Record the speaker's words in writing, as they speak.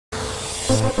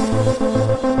Are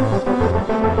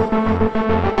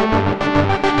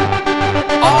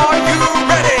you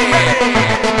ready?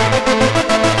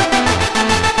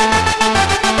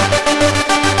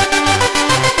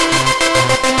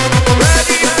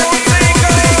 Ready for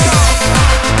takeoff!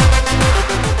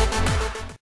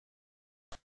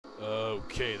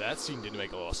 Okay, that scene didn't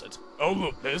make a lot of sense. Oh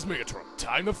look, there's Megatron.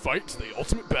 Time to fight to the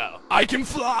ultimate battle. I can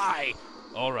fly!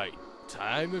 Alright,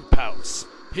 time to pounce.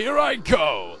 Here I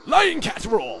go! Lion Cat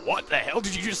roar! What the hell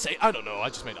did you just say? I don't know, I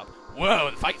just made up.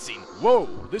 Whoa, the fight scene. Whoa,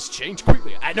 this changed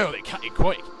quickly. I know, they cut it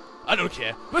quick. I don't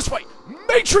care. Let's fight!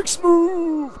 Matrix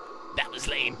move! That was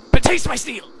lame, but taste my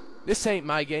steel! This ain't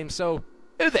my game, so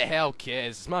who the hell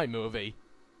cares? It's my movie.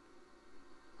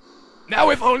 Now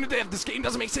if only if this game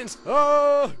doesn't make sense.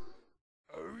 Oh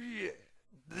yeah,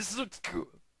 this looks cool.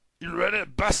 You ready to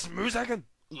bust some moves again?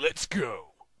 Let's go.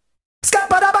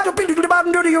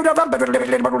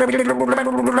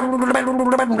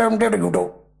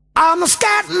 I'm a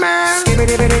scat man.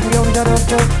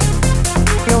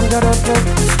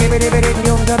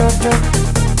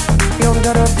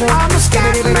 I'm a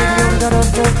scat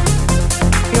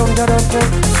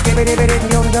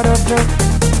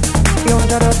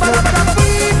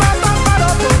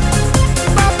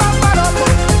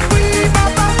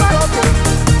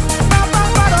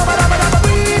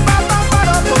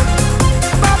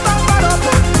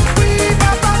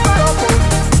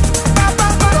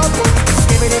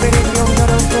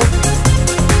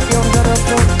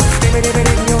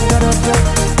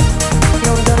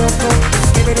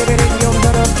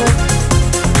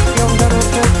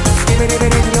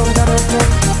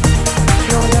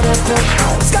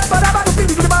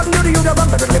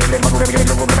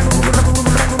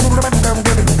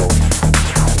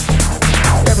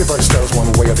Everybody stutters one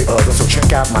way or the other, so check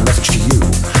out my message to you.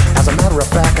 As a matter of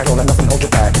fact, I don't let nothing hold you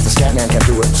back. If the scat man can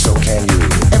do it, so can you.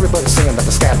 Everybody's saying that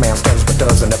the scat man stutters but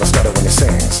does and never stutter when he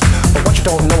sings. But what you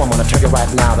don't know, I'm gonna tell you right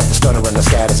now that the stutter and the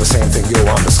scat is the same thing. Yo,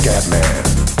 I'm the scat man.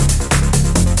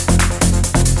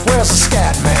 Where's the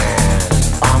scat man?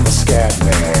 I'm the scat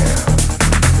man.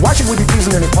 Why should we be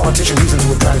pleasing any politician reasons who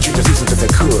would try to cheat the seasons if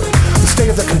they could? The state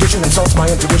of the condition insults my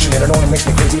intuition and it only makes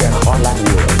me crazy and hard like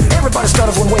wood. Everybody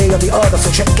stutters one way or the other,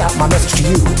 so check out my message to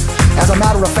you. As a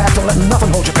matter of fact, don't let nothing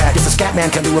hold you back. If the scat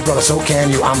man can do it, brother, so can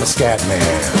you. I'm the scat man.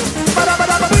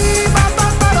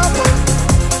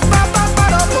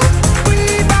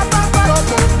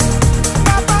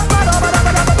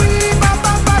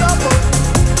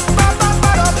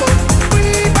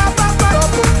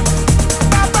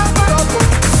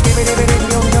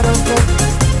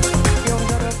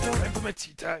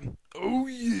 Time. Oh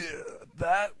yeah,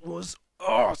 that was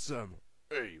awesome.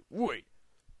 Hey, wait.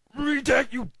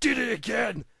 Redact, you did it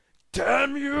again.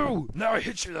 Damn you. Now I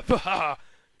hit you in the haha.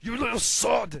 You little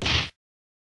sod.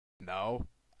 Now,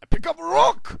 I pick up a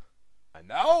rock. And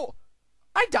now,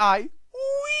 I die.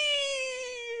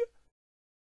 Whee!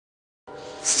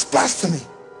 This is blasphemy.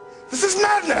 This is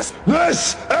madness.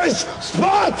 This is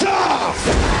Sparta!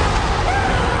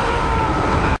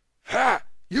 Ha!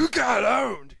 You got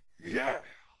owned. Yeah.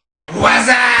 What's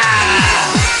up?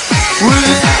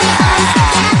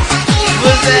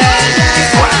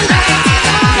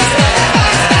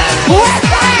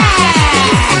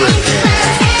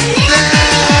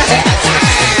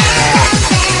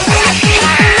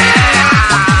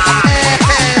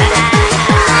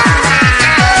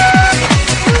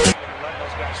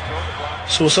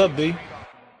 So what's up, B?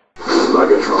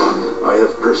 Megatron, I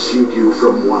have pursued you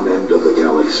from one end of the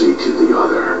galaxy to the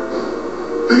other.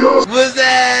 The What's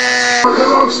that?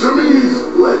 belongs to me.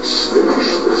 Let's finish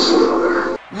this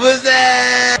brother. What's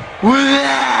that?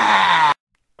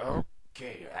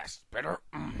 Okay, that's better.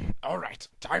 Alright,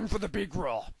 time for the big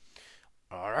roll.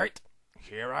 Alright,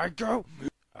 here I go.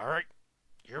 Alright,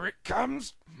 here it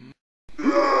comes.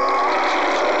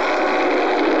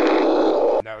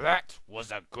 Now that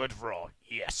was a good roll,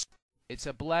 yes. It's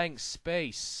a blank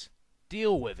space.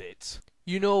 Deal with it.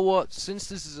 You know what, since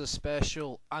this is a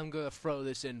special, I'm gonna throw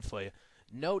this in for you.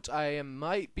 Note, I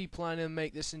might be planning to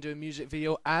make this into a music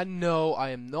video, and no, I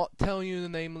am not telling you the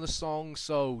name of the song,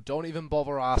 so don't even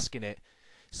bother asking it.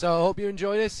 So I hope you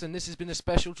enjoy this, and this has been a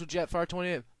special to Jetfire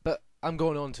 28, but I'm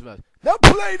going on to that. Now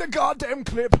play the goddamn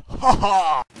clip! Ha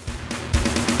ha!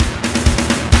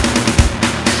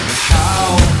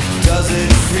 How does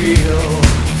it feel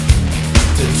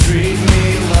to treat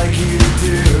me like you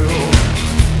do?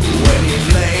 When you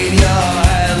laid your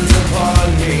hands upon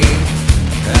me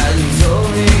and told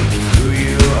me who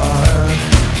you are,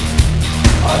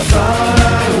 I thought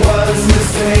I was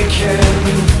mistaken.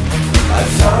 I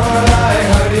thought I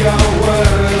heard your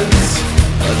words.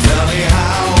 Tell me,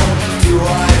 how do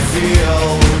I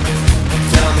feel?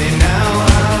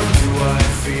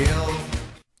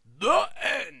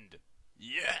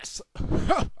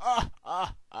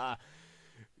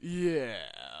 Yeah.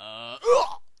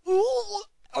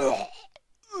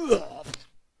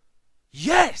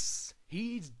 Yes!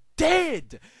 He's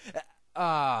dead!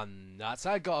 Nuts.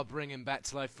 I gotta bring him back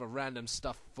to life for random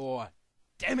stuff for.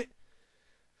 Damn it!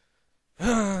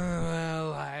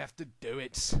 Well, I have to do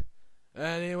it.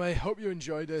 Anyway, hope you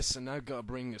enjoyed this, and I've gotta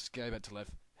bring this guy back to life.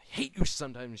 I hate you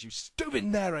sometimes, you stupid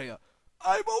narrator.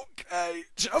 I'm okay,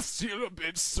 just feel a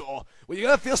bit sore. Well, you're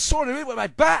gonna feel sore to me with my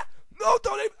bat? No,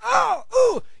 don't even. Oh!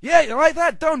 Ooh! Yeah, you like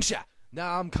that, don't ya?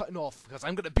 Now I'm cutting off, because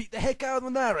I'm gonna beat the heck out of the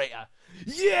narrator.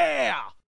 Yeah!